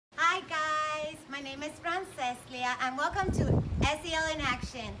my name is Franceslia and welcome to SEL in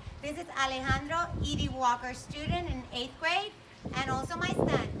Action. This is Alejandro, E.D. Walker student in 8th grade and also my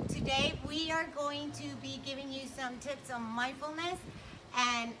son. Today we are going to be giving you some tips on mindfulness,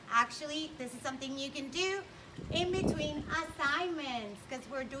 and actually this is something you can do in between assignments because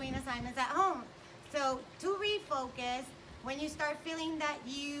we're doing assignments at home. So to refocus, when you start feeling that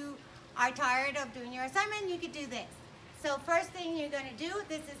you are tired of doing your assignment, you could do this. So first thing you're going to do,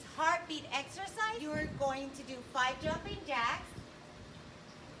 this is heartbeat exercise. You're going to do 5 jumping jacks.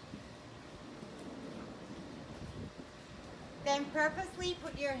 Then purposely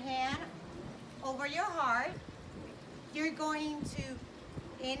put your hand over your heart. You're going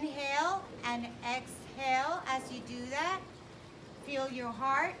to inhale and exhale as you do that. Feel your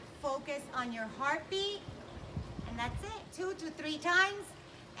heart, focus on your heartbeat, and that's it. 2 to 3 times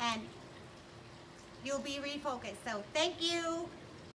and you'll be refocused. So thank you.